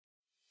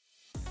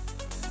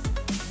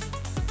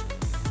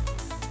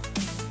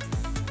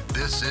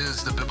This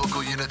is the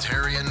Biblical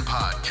Unitarian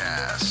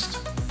Podcast.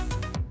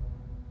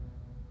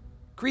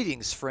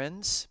 Greetings,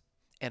 friends,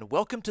 and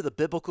welcome to the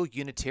Biblical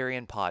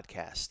Unitarian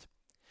Podcast.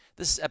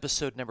 This is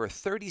episode number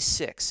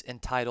 36,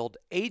 entitled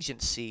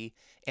Agency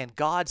and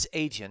God's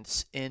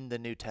Agents in the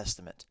New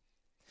Testament.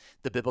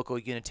 The Biblical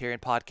Unitarian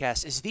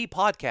Podcast is the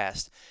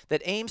podcast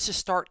that aims to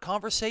start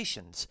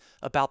conversations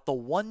about the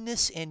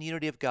oneness and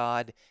unity of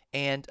God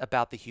and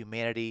about the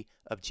humanity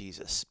of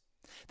Jesus.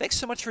 Thanks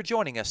so much for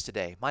joining us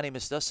today. My name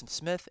is Dustin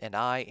Smith, and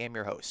I am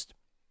your host.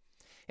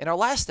 In our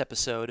last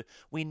episode,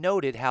 we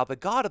noted how the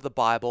God of the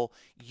Bible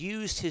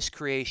used his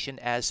creation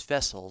as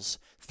vessels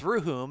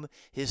through whom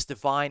his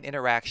divine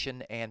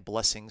interaction and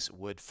blessings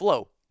would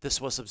flow. This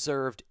was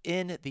observed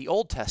in the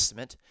Old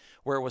Testament,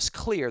 where it was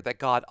clear that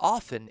God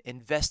often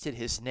invested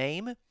his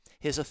name,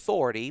 his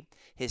authority,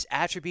 his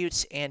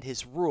attributes, and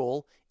his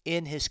rule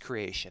in his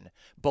creation,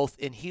 both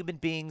in human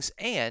beings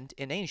and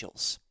in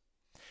angels.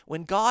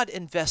 When God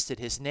invested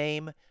his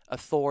name,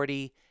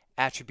 authority,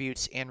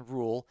 attributes, and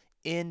rule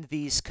in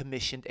these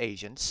commissioned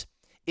agents,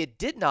 it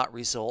did not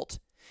result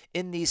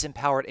in these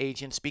empowered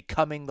agents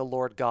becoming the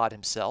Lord God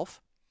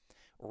himself.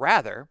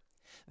 Rather,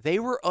 they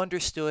were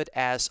understood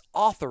as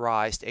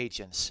authorized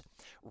agents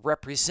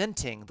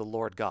representing the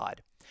Lord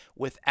God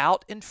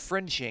without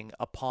infringing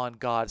upon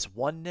God's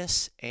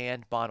oneness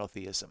and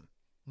monotheism.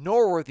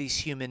 Nor were these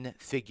human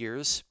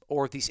figures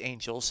or these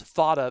angels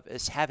thought of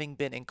as having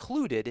been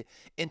included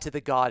into the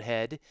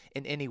Godhead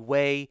in any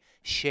way,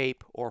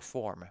 shape, or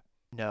form.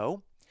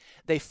 No,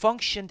 they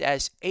functioned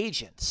as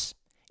agents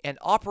and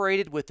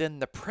operated within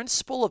the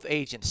principle of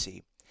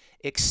agency,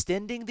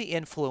 extending the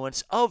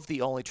influence of the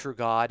only true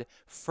God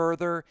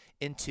further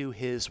into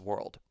his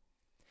world.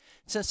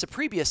 Since the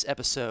previous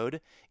episode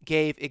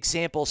gave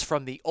examples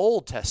from the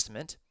Old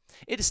Testament,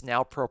 it is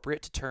now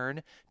appropriate to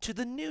turn to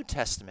the New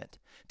Testament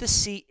to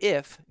see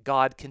if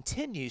God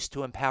continues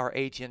to empower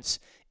agents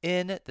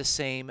in the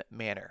same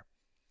manner.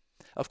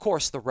 Of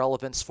course, the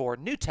relevance for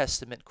New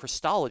Testament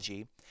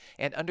Christology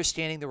and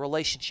understanding the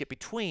relationship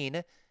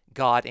between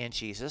God and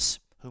Jesus,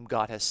 whom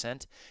God has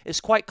sent,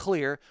 is quite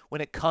clear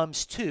when it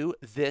comes to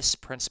this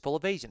principle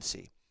of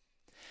agency.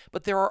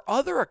 But there are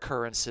other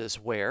occurrences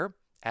where,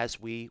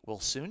 as we will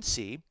soon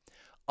see,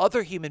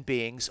 other human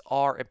beings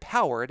are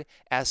empowered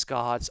as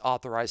God's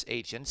authorized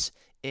agents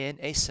in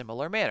a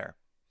similar manner.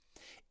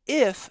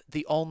 If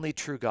the only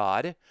true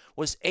God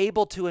was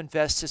able to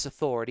invest his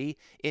authority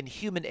in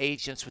human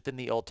agents within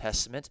the Old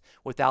Testament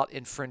without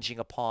infringing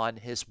upon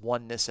his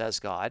oneness as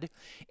God,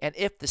 and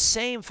if the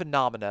same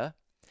phenomena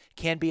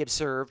can be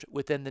observed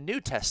within the New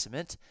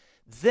Testament,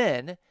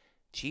 then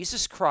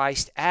Jesus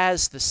Christ,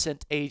 as the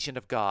sent agent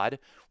of God,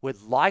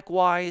 would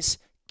likewise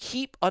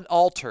keep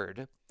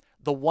unaltered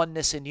the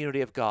oneness and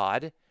unity of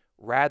God,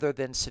 rather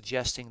than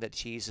suggesting that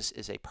Jesus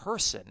is a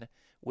person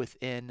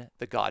within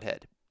the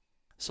Godhead.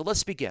 So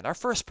let's begin. Our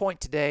first point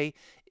today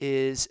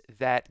is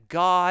that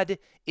God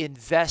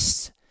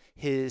invests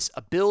his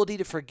ability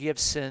to forgive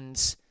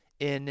sins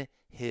in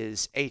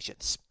his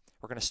agents.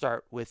 We're going to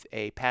start with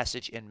a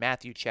passage in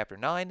Matthew chapter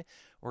 9.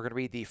 We're going to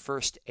read the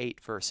first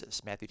 8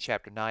 verses. Matthew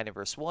chapter 9 and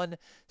verse 1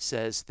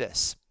 says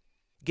this: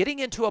 Getting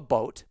into a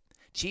boat,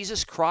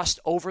 Jesus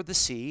crossed over the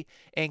sea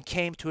and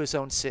came to his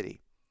own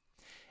city.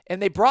 And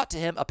they brought to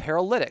him a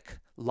paralytic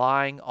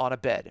lying on a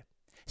bed.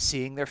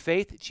 Seeing their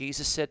faith,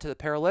 Jesus said to the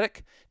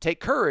paralytic,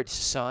 "Take courage,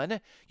 son,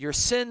 your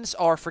sins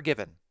are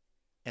forgiven."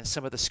 And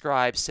some of the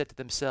scribes said to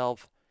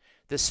themselves,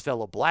 "This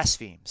fellow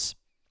blasphemes."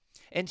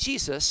 And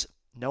Jesus,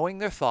 knowing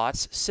their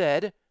thoughts,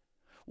 said,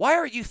 "Why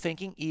are you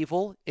thinking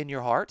evil in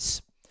your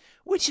hearts?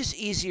 Which is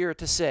easier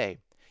to say,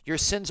 'Your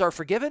sins are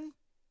forgiven,'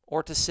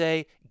 or to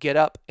say, 'Get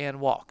up and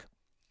walk'?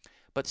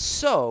 But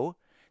so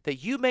that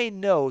you may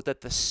know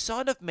that the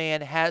Son of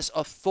Man has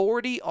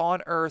authority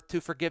on earth to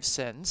forgive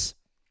sins."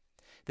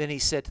 Then he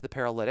said to the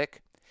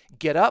paralytic,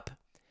 "Get up,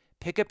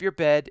 pick up your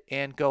bed,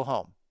 and go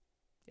home."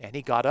 And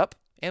he got up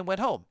and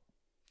went home.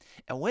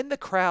 And when the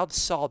crowd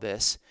saw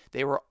this,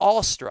 they were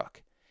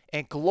awestruck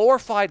and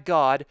glorified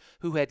God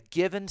who had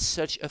given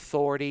such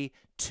authority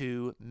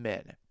to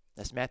men.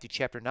 That's Matthew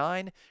chapter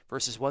 9,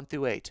 verses 1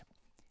 through 8.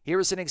 Here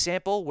is an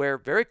example where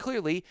very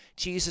clearly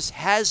Jesus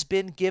has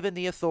been given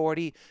the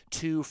authority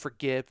to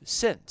forgive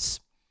sins.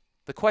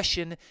 The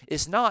question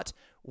is not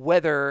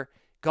whether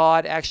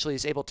God actually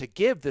is able to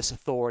give this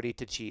authority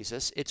to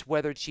Jesus. It's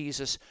whether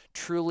Jesus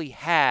truly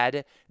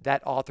had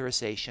that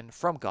authorization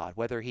from God,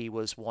 whether he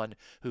was one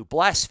who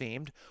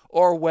blasphemed,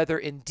 or whether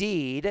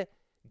indeed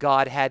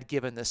God had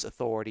given this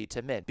authority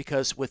to men.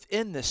 Because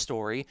within this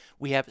story,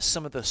 we have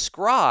some of the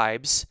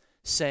scribes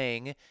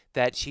saying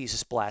that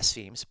Jesus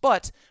blasphemes,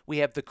 but we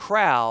have the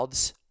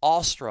crowds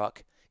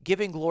awestruck,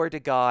 giving glory to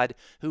God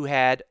who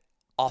had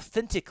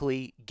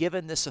authentically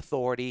given this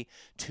authority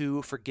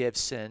to forgive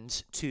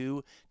sins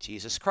to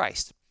Jesus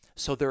Christ.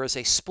 So there is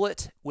a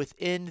split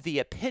within the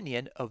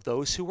opinion of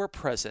those who were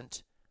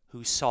present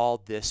who saw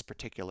this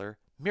particular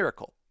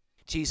miracle.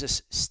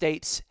 Jesus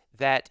states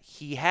that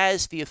he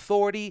has the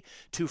authority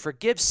to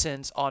forgive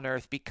sins on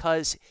earth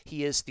because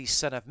he is the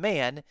Son of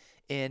Man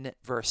in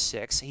verse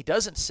 6. He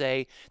doesn't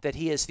say that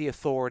he has the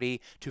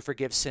authority to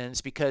forgive sins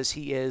because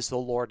he is the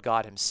Lord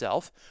God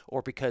himself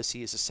or because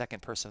he is the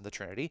second person of the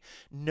Trinity.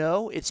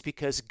 No, it's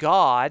because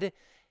God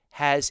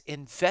has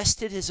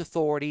invested his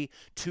authority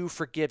to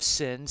forgive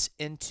sins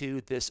into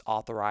this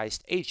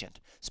authorized agent,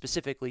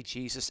 specifically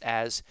Jesus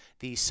as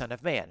the Son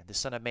of Man. The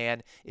Son of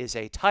Man is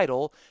a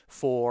title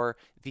for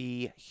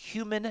the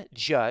human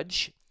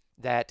judge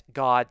that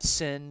God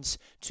sends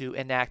to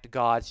enact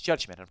God's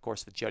judgment. And of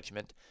course, the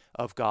judgment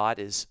of God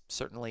is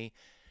certainly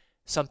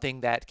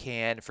something that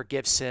can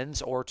forgive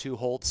sins or to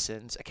hold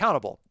sins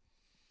accountable.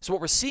 So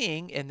what we're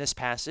seeing in this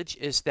passage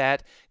is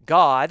that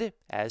God,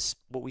 as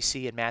what we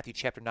see in Matthew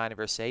chapter 9 and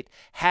verse 8,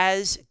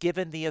 has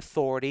given the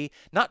authority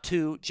not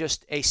to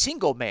just a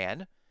single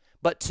man,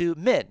 but to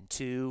men,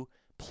 to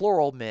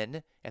plural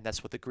men, and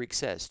that's what the Greek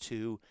says,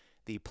 to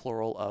the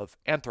plural of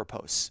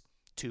anthropos,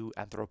 to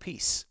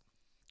anthropis,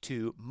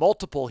 to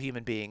multiple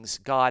human beings.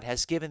 God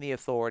has given the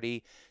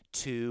authority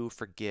to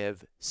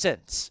forgive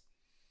sins.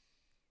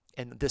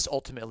 And this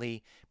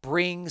ultimately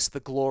brings the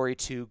glory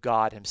to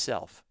God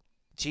himself.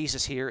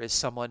 Jesus here is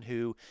someone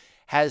who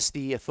has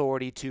the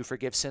authority to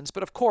forgive sins.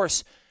 But of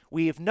course,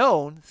 we have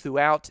known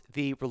throughout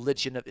the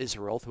religion of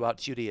Israel, throughout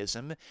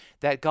Judaism,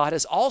 that God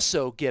has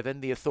also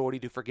given the authority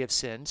to forgive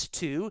sins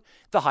to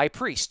the high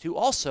priest, who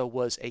also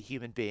was a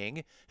human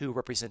being who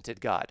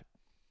represented God.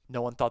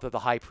 No one thought that the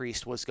high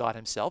priest was God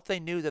himself. They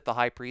knew that the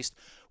high priest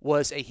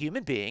was a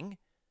human being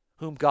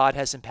whom God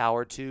has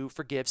empowered to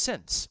forgive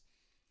sins.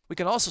 We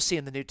can also see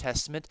in the New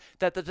Testament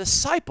that the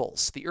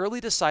disciples, the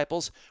early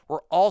disciples,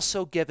 were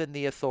also given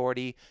the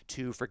authority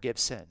to forgive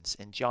sins.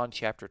 In John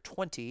chapter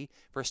 20,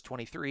 verse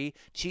 23,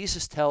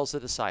 Jesus tells the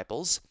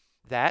disciples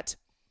that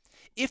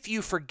if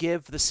you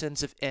forgive the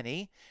sins of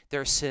any,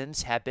 their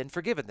sins have been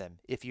forgiven them.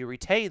 If you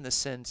retain the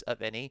sins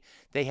of any,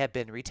 they have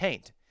been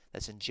retained.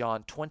 That's in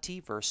John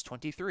 20, verse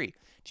 23.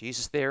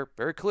 Jesus there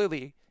very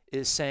clearly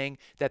is saying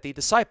that the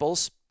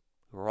disciples,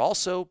 who are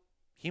also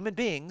human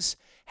beings,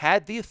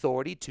 had the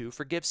authority to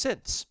forgive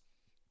sins.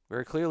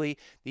 Very clearly,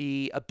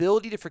 the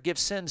ability to forgive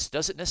sins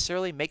doesn't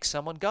necessarily make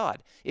someone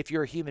God. If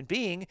you're a human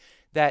being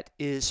that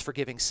is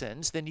forgiving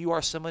sins, then you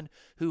are someone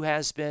who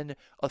has been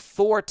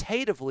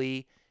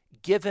authoritatively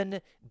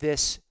given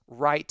this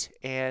right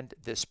and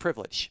this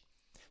privilege.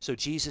 So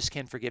Jesus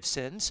can forgive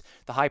sins,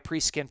 the high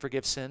priest can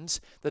forgive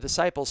sins, the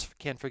disciples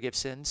can forgive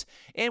sins,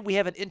 and we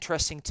have an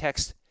interesting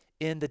text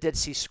in the Dead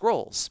Sea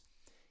Scrolls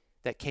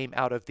that came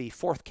out of the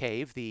fourth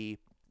cave, the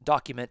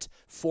document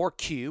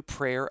 4Q,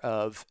 Prayer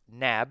of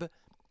Nab,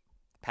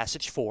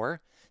 passage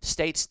 4,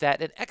 states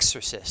that an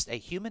exorcist, a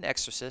human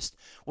exorcist,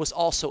 was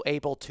also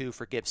able to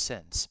forgive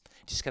sins.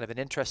 Just kind of an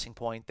interesting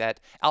point that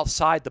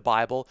outside the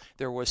Bible,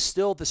 there was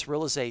still this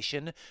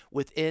realization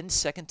within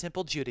Second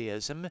Temple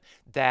Judaism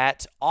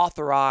that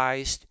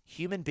authorized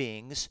human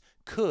beings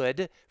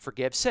could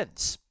forgive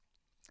sins.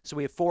 So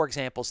we have 4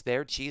 examples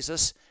there: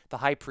 Jesus, the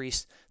high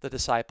priest, the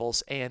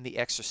disciples, and the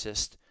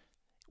exorcist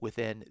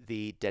within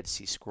the Dead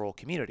Sea Scroll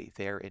community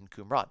there in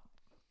Qumran.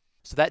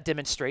 So that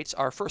demonstrates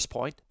our first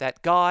point,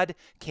 that God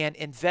can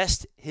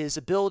invest his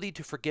ability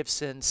to forgive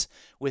sins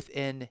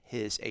within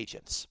his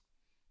agents.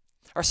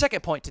 Our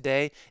second point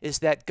today is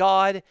that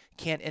God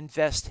can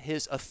invest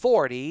his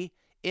authority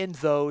in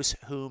those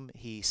whom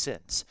he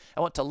sends.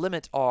 I want to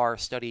limit our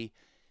study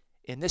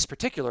in this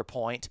particular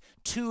point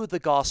to the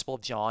Gospel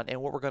of John,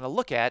 and what we're going to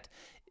look at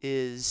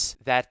is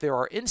that there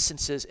are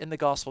instances in the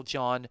Gospel of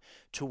John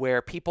to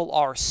where people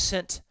are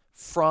sent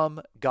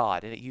from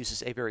God, and it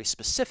uses a very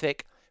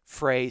specific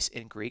phrase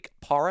in Greek,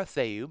 para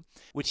theou,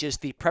 which is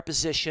the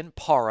preposition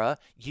para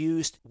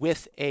used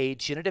with a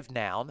genitive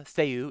noun.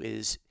 Theou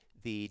is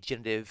the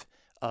genitive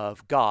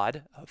of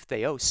God, of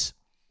theos.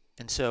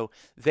 And so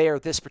there,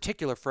 this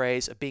particular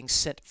phrase of being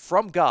sent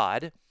from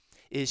God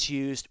is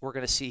used, we're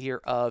going to see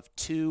here, of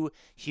 2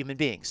 human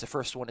beings. The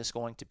first one is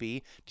going to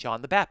be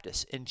John the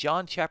Baptist. In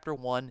John chapter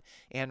 1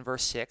 and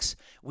verse 6,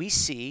 we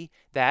see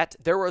that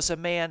there was a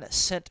man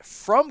sent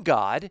from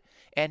God,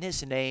 and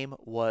his name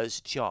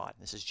was John.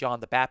 This is John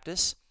the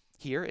Baptist.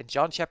 Here in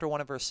John chapter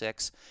 1 and verse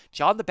 6,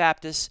 John the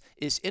Baptist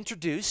is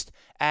introduced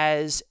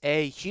as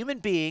a human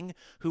being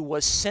who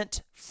was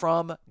sent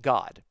from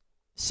God.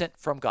 Sent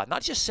from God.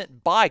 Not just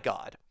sent by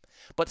God,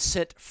 but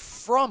sent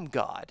from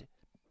God,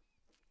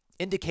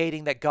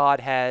 indicating that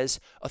God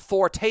has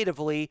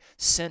authoritatively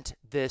sent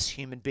this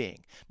human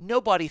being.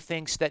 Nobody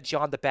thinks that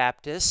John the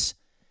Baptist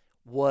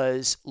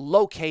was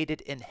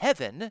located in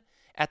heaven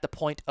at the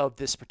point of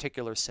this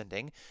particular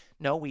sending.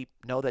 No, we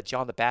know that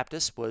John the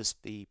Baptist was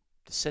the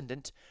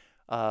descendant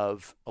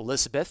of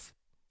Elizabeth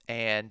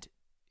and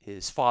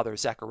his father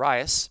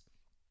Zacharias.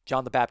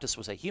 John the Baptist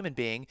was a human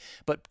being,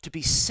 but to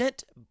be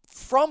sent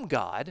from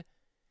God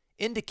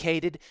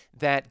indicated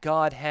that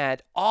God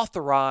had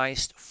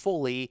authorized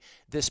fully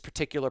this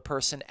particular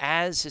person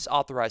as his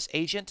authorized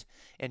agent,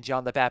 and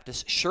John the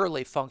Baptist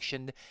surely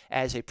functioned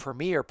as a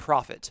premier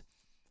prophet,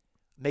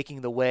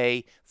 making the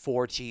way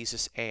for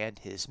Jesus and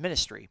his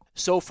ministry.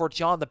 So for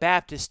John the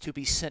Baptist to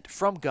be sent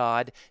from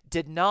God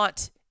did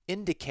not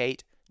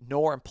indicate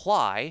nor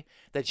imply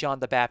that John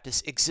the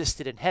Baptist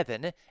existed in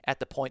heaven at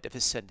the point of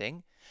his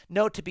sending.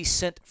 No, to be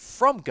sent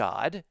from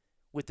God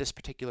with this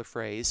particular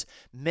phrase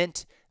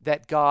meant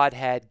that God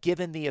had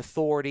given the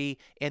authority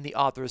and the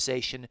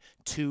authorization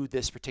to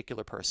this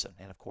particular person.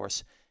 And of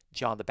course,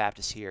 John the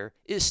Baptist here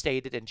is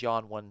stated in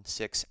John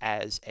 1:6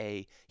 as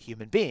a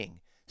human being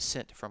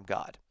sent from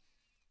God.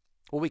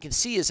 What we can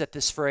see is that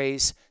this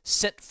phrase,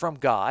 sent from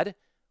God,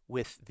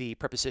 with the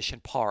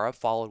preposition para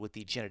followed with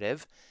the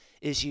genitive,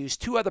 is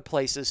used two other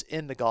places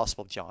in the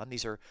Gospel of John.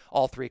 These are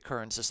all three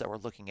occurrences that we're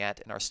looking at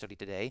in our study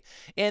today.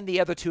 And the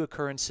other two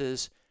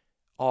occurrences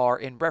are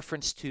in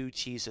reference to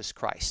Jesus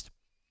Christ.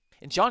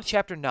 In John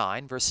chapter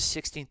 9, verses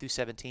 16 through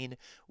 17,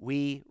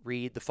 we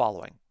read the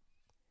following.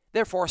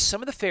 Therefore,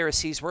 some of the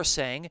Pharisees were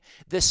saying,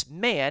 "This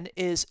man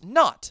is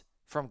not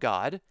from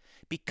God,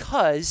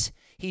 because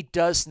he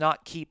does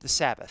not keep the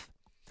Sabbath."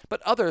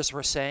 But others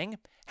were saying,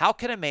 "How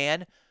can a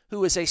man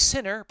who is a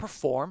sinner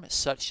perform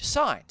such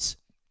signs?"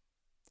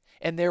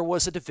 And there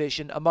was a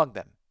division among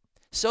them.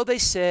 So they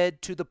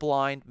said to the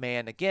blind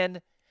man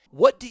again,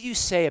 "What do you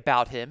say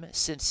about him,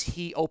 since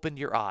he opened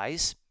your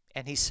eyes?"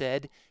 And he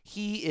said,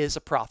 "He is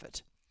a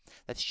prophet."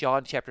 That's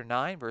John chapter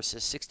 9,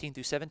 verses 16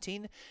 through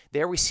 17.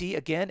 There we see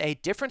again a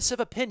difference of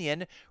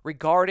opinion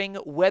regarding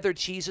whether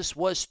Jesus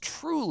was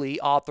truly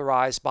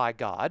authorized by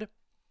God.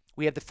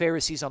 We have the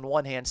Pharisees on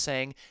one hand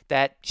saying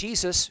that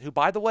Jesus, who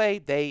by the way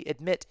they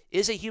admit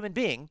is a human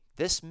being,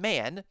 this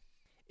man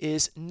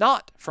is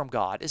not from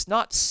God, is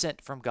not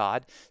sent from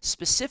God,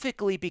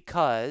 specifically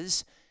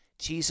because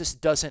Jesus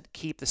doesn't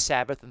keep the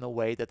Sabbath in the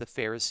way that the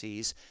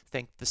Pharisees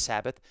think the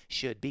Sabbath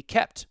should be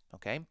kept.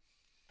 Okay?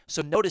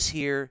 So notice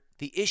here,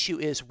 the issue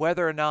is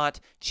whether or not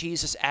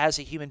Jesus as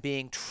a human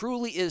being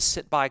truly is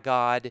sent by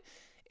God,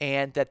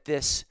 and that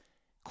this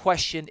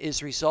question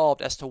is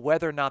resolved as to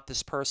whether or not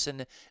this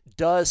person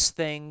does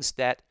things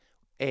that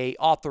a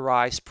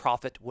authorized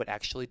prophet would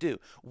actually do.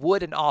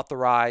 Would an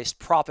authorized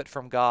prophet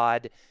from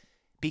God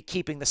be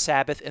keeping the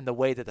Sabbath in the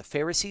way that the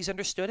Pharisees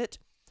understood it,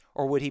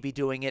 or would he be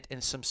doing it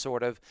in some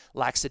sort of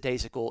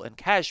lackadaisical and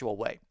casual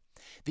way?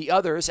 The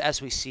others,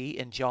 as we see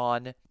in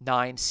John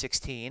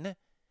 9:16,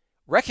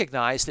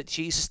 recognize that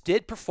Jesus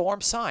did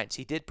perform signs.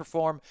 He did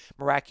perform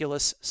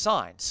miraculous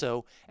signs.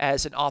 So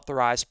as an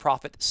authorized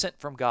prophet sent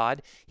from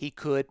God, he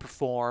could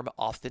perform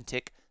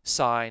authentic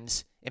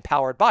signs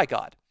empowered by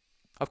God.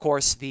 Of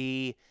course,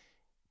 the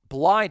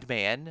blind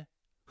man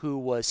who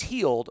was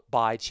healed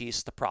by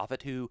Jesus the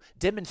prophet, who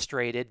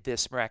demonstrated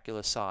this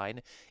miraculous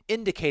sign,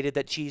 indicated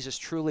that Jesus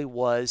truly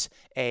was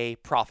a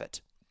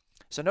prophet.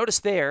 So notice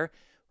there,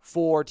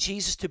 for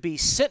Jesus to be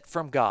sent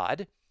from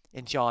God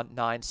in John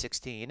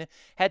 9:16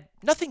 had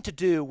nothing to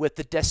do with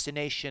the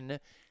destination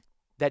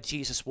that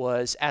Jesus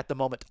was at the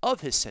moment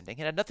of his sending.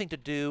 It had nothing to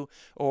do,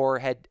 or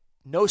had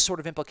no sort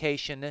of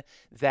implication,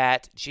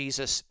 that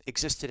Jesus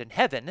existed in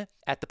heaven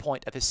at the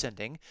point of his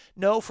sending.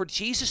 No, for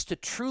Jesus to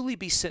truly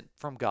be sent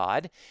from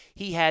God,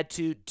 he had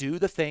to do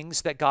the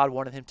things that God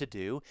wanted him to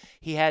do.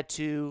 He had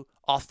to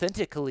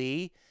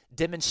authentically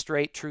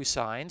demonstrate true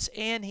signs,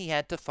 and he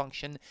had to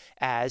function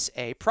as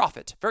a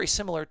prophet. Very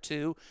similar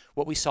to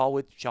what we saw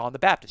with John the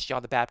Baptist.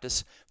 John the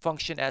Baptist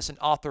functioned as an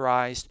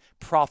authorized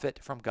prophet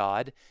from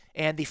God,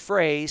 and the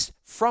phrase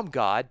 "from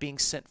God," being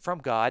sent from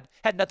God,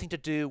 had nothing to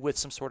do with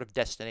some sort of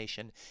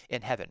destination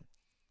in heaven.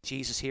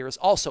 Jesus here is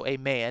also a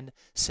man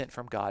sent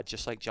from God,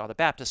 just like John the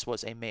Baptist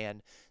was a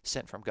man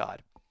sent from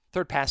God.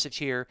 Third passage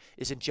here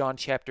is in John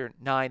chapter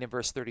 9 and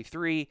verse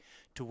 33,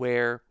 to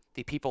where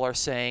the people are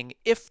saying,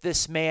 if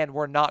this man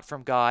were not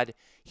from God,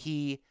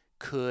 he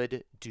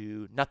could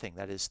do nothing.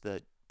 That is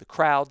the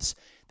crowds.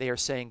 They are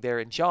saying there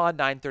in John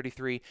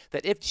 9:33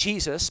 that if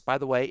Jesus, by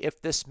the way,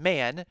 if this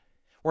man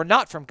were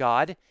not from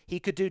God, he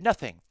could do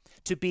nothing.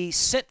 To be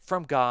sent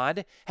from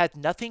God had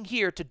nothing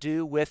here to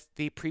do with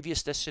the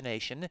previous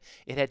destination.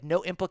 It had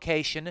no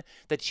implication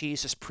that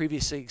Jesus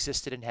previously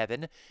existed in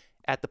heaven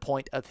at the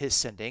point of his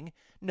sending.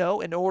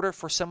 No, in order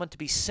for someone to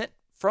be sent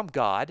from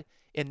God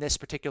in this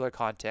particular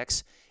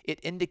context, it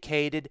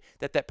indicated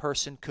that that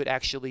person could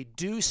actually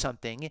do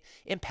something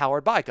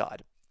empowered by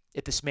God.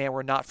 If this man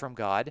were not from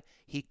God,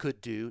 he could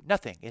do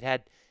nothing. It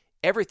had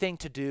everything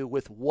to do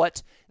with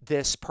what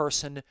this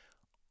person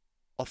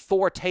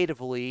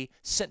authoritatively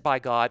sent by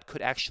God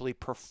could actually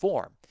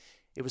perform.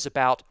 It was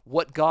about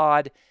what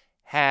God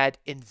had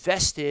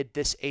invested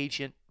this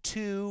agent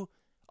to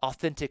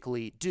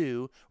authentically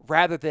do,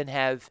 rather than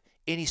have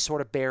any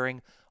sort of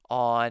bearing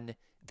on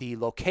the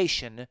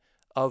location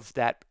of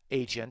that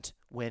agent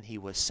when he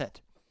was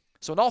sent.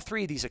 So in all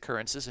three of these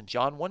occurrences, in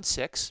John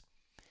 1:6,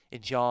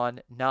 in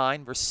John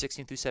 9, verses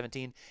 16 through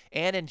 17,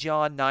 and in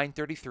John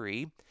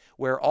 9:33,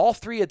 where all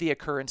three of the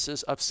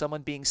occurrences of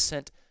someone being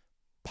sent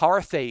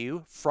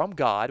partheu, from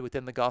God,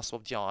 within the Gospel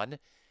of John,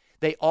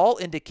 they all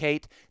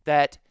indicate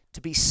that to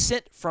be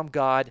sent from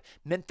God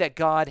meant that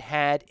God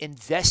had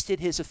invested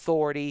his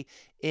authority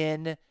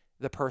in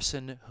the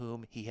person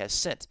whom he has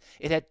sent.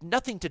 It had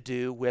nothing to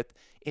do with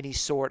any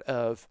sort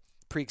of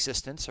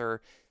preexistence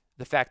or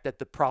the fact that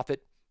the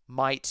prophet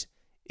might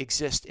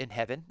exist in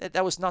heaven.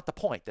 That was not the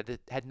point, that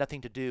it had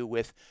nothing to do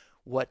with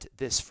what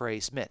this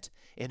phrase meant.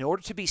 In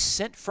order to be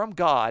sent from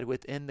God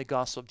within the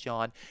Gospel of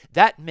John,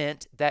 that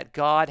meant that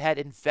God had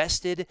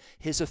invested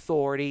his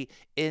authority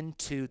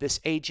into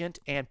this agent,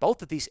 and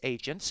both of these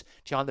agents,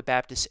 John the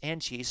Baptist and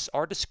Jesus,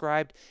 are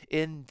described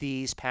in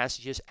these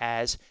passages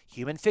as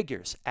human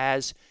figures,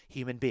 as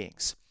human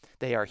beings.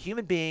 They are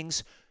human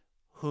beings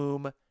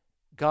whom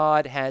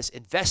God has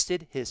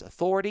invested his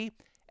authority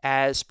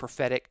as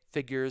prophetic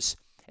figures,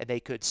 and they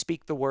could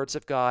speak the words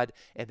of God,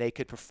 and they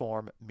could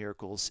perform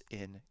miracles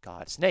in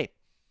God's name.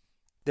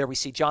 There we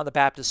see John the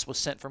Baptist was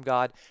sent from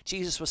God,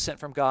 Jesus was sent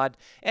from God,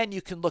 and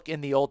you can look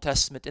in the Old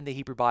Testament, in the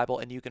Hebrew Bible,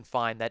 and you can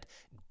find that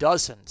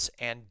dozens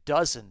and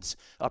dozens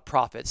of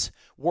prophets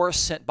were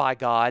sent by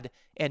God,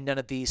 and none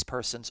of these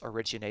persons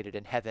originated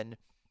in heaven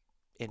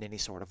in any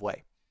sort of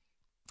way.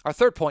 Our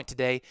third point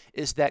today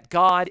is that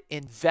God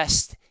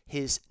invests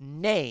his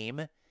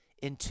name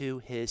into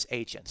his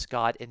agents.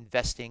 God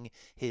investing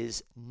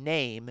his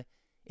name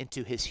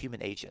into his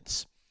human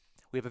agents.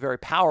 We have a very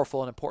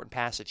powerful and important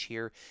passage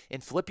here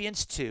in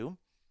Philippians 2,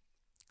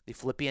 the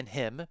Philippian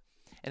hymn.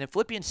 And in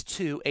Philippians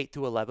 2, 8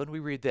 through 11, we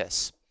read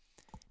this.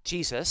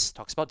 Jesus,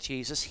 talks about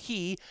Jesus,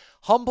 he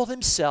humbled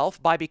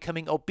himself by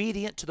becoming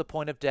obedient to the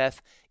point of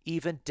death,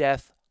 even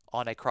death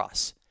on a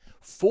cross.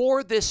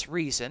 For this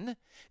reason,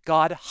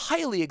 God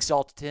highly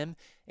exalted him,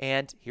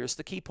 and here's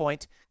the key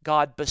point,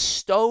 God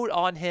bestowed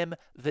on him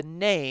the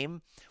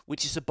name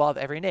which is above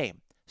every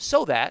name,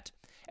 so that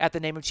at the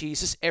name of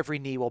Jesus every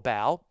knee will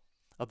bow,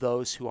 of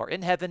those who are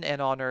in heaven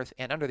and on earth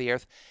and under the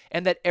earth,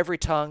 and that every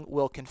tongue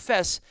will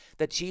confess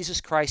that Jesus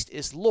Christ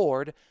is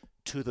Lord,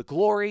 to the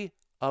glory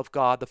of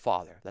God the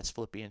Father. That's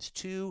Philippians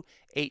 2,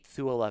 8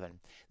 through 11.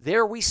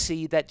 There we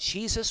see that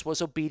Jesus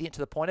was obedient to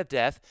the point of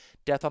death,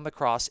 death on the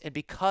cross, and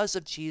because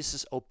of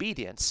Jesus'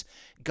 obedience,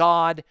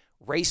 God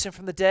raised him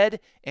from the dead,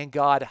 and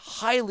God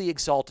highly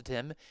exalted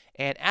him,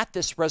 and at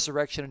this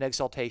resurrection and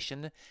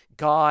exaltation,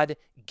 God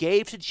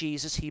gave to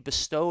Jesus, he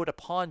bestowed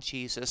upon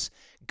Jesus,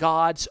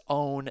 God's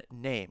own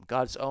name,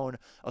 God's own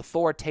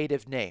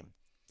authoritative name.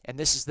 And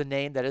this is the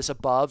name that is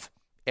above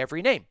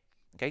every name.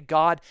 Okay,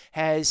 God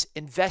has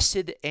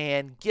invested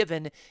and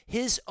given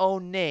his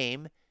own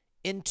name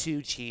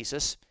into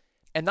Jesus,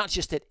 and not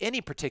just at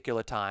any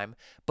particular time,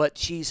 but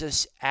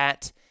Jesus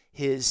at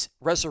his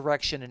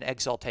resurrection and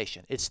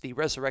exaltation. It's the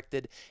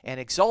resurrected and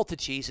exalted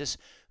Jesus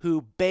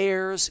who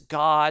bears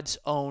God's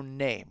own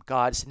name,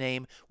 God's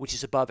name which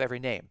is above every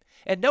name.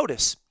 And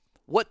notice,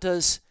 what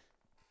does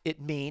it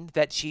mean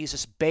that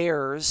Jesus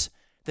bears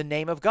the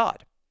name of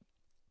God?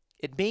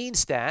 It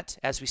means that,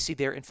 as we see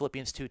there in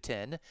Philippians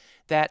 2:10,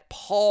 that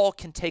Paul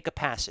can take a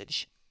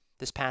passage,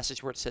 this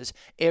passage where it says,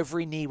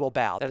 every knee will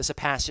bow. That is a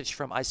passage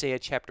from Isaiah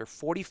chapter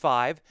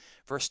 45,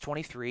 verse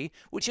 23,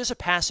 which is a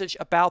passage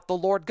about the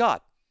Lord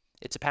God.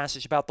 It's a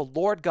passage about the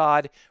Lord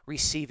God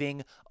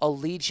receiving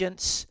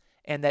allegiance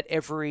and that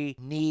every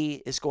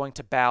knee is going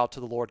to bow to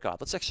the Lord God.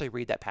 Let's actually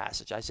read that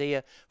passage.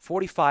 Isaiah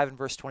 45 and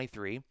verse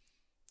 23,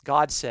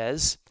 God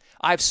says,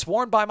 I've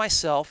sworn by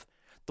myself,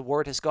 the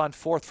word has gone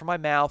forth from my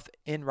mouth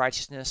in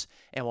righteousness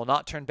and will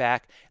not turn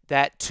back,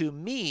 that to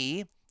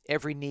me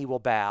every knee will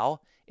bow,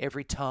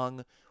 every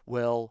tongue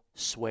will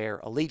swear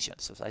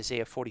allegiance. That's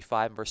Isaiah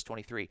 45 and verse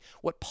 23.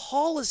 What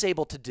Paul is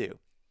able to do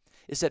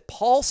is that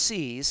Paul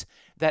sees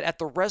that at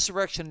the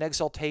resurrection and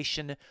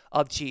exaltation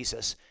of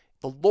Jesus,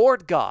 the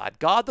Lord God,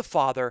 God the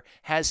Father,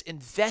 has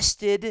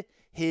invested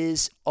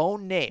his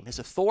own name, his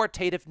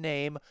authoritative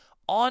name,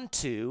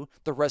 onto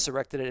the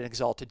resurrected and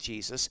exalted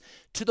Jesus,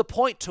 to the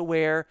point to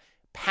where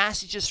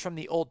passages from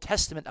the Old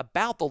Testament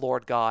about the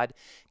Lord God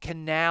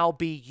can now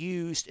be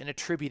used and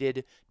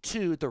attributed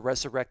to the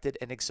resurrected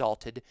and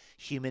exalted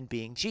human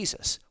being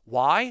Jesus.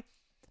 Why?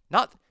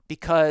 Not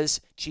because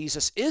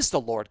Jesus is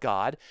the Lord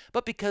God,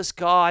 but because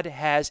God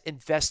has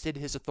invested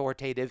his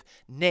authoritative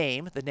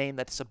name, the name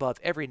that's above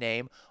every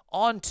name,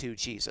 onto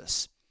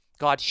Jesus.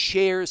 God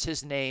shares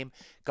his name,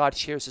 God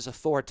shares his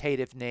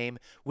authoritative name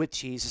with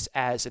Jesus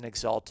as an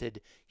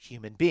exalted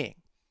human being.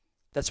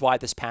 That's why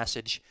this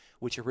passage,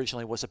 which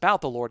originally was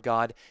about the Lord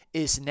God,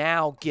 is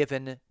now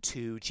given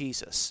to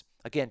Jesus.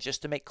 Again,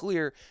 just to make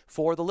clear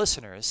for the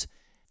listeners,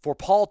 for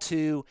Paul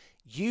to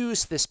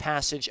use this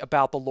passage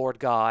about the Lord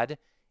God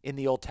in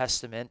the Old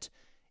Testament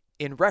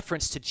in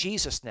reference to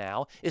Jesus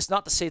now is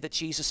not to say that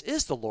Jesus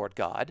is the Lord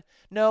God.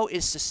 No,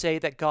 it's to say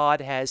that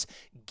God has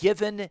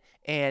given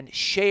and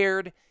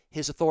shared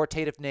his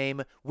authoritative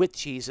name with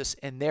Jesus,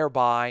 and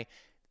thereby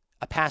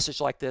a passage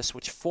like this,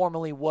 which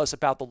formerly was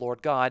about the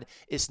Lord God,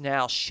 is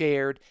now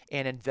shared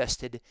and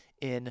invested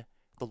in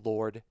the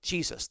Lord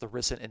Jesus, the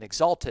risen and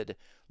exalted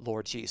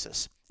Lord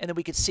Jesus. And then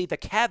we can see the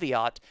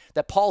caveat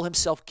that Paul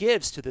himself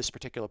gives to this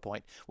particular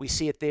point. We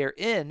see it there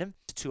in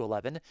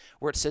 2:11,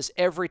 where it says,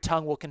 every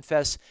tongue will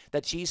confess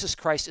that Jesus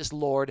Christ is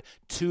Lord,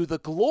 to the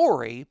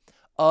glory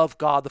of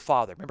God the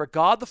Father. Remember,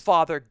 God the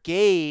Father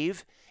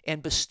gave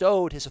and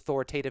bestowed his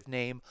authoritative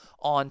name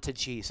onto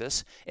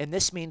Jesus. And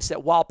this means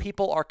that while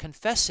people are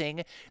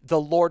confessing the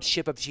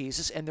lordship of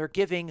Jesus and they're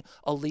giving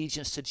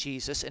allegiance to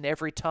Jesus, and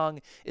every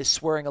tongue is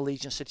swearing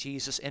allegiance to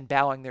Jesus and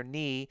bowing their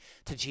knee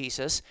to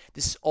Jesus,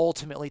 this is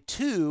ultimately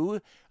to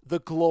the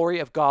glory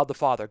of God the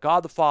Father.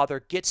 God the Father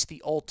gets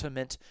the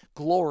ultimate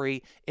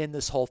glory in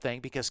this whole thing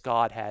because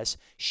God has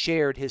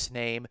shared his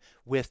name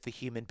with the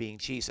human being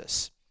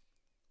Jesus.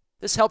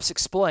 This helps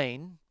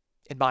explain,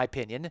 in my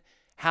opinion,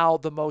 how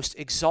the most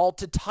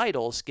exalted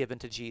titles given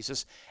to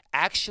Jesus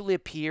actually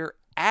appear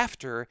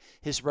after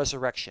his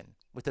resurrection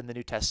within the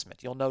New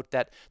Testament. You'll note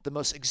that the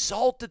most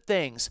exalted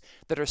things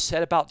that are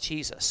said about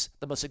Jesus,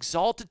 the most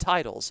exalted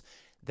titles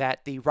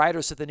that the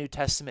writers of the New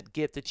Testament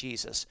give to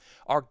Jesus,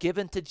 are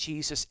given to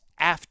Jesus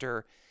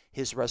after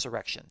his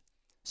resurrection.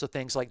 So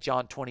things like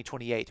John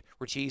 20:28,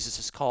 where Jesus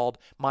is called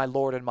my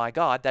Lord and my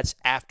God, that's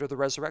after the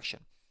resurrection.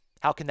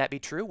 How can that be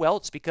true? Well,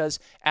 it's because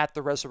at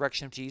the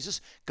resurrection of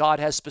Jesus, God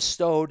has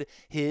bestowed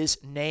his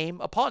name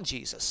upon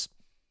Jesus.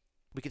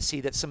 We can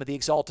see that some of the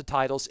exalted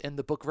titles in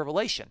the book of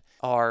Revelation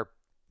are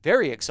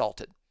very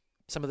exalted.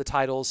 Some of the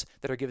titles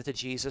that are given to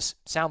Jesus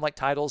sound like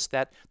titles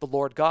that the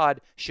Lord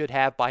God should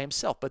have by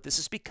himself. But this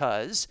is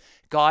because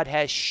God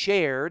has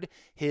shared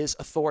his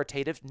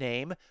authoritative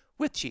name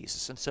with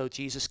Jesus. And so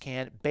Jesus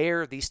can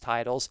bear these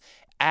titles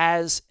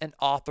as an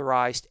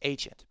authorized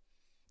agent,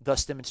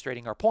 thus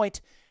demonstrating our point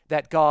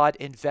that God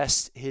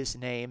invests his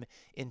name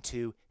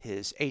into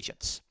his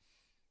agents.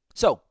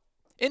 So,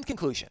 in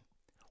conclusion,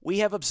 we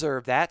have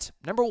observed that,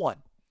 number one,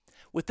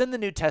 within the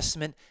New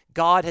Testament,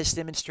 God has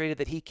demonstrated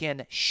that he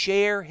can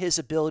share his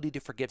ability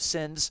to forgive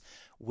sins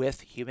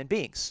with human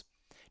beings.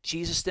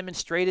 Jesus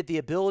demonstrated the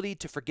ability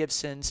to forgive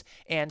sins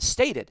and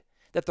stated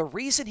that the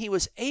reason he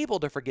was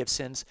able to forgive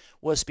sins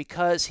was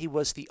because he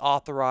was the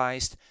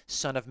authorized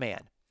Son of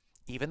Man.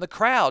 Even the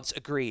crowds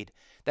agreed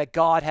that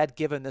God had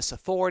given this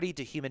authority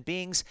to human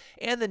beings,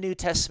 and the New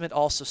Testament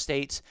also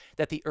states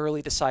that the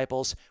early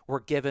disciples were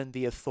given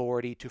the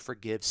authority to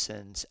forgive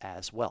sins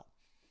as well.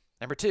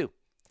 Number two,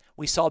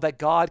 we saw that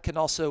God can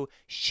also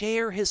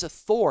share his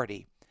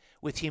authority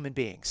with human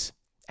beings,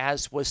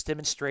 as was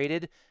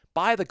demonstrated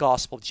by the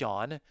Gospel of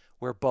John,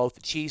 where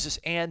both Jesus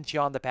and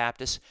John the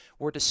Baptist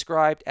were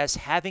described as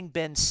having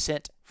been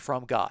sent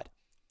from God.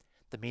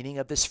 The meaning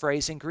of this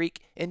phrase in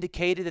Greek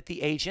indicated that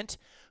the agent,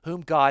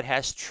 whom God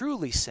has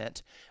truly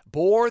sent,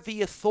 bore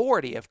the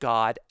authority of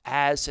God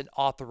as an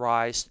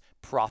authorized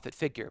prophet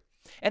figure,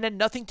 and had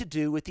nothing to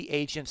do with the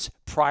agent's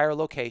prior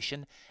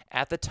location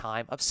at the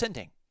time of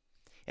sending.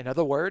 In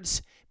other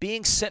words,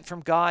 being sent from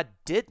God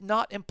did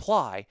not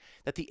imply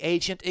that the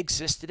agent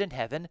existed in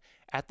heaven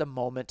at the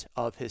moment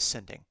of his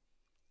sending.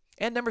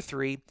 And number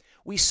three,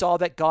 we saw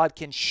that God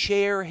can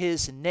share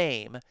his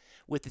name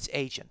with his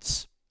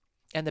agents.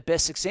 And the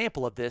best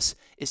example of this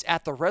is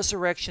at the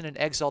resurrection and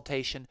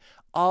exaltation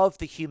of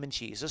the human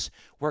Jesus,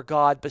 where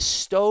God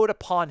bestowed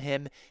upon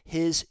him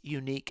his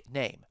unique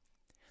name.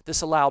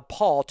 This allowed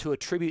Paul to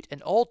attribute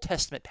an Old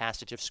Testament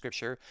passage of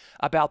Scripture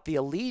about the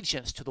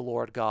allegiance to the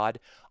Lord God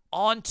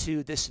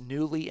onto this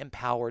newly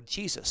empowered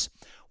Jesus,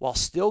 while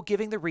still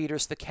giving the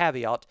readers the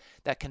caveat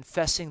that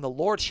confessing the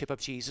lordship of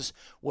Jesus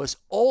was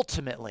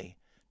ultimately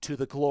to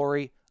the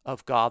glory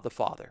of God the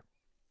Father.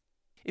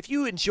 If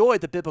you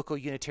enjoyed the Biblical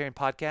Unitarian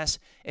Podcast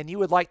and you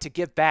would like to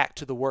give back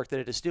to the work that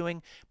it is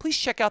doing, please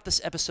check out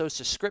this episode's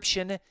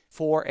description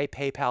for a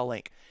PayPal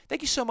link.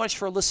 Thank you so much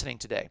for listening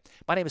today.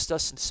 My name is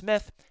Dustin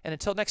Smith, and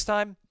until next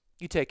time,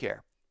 you take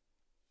care.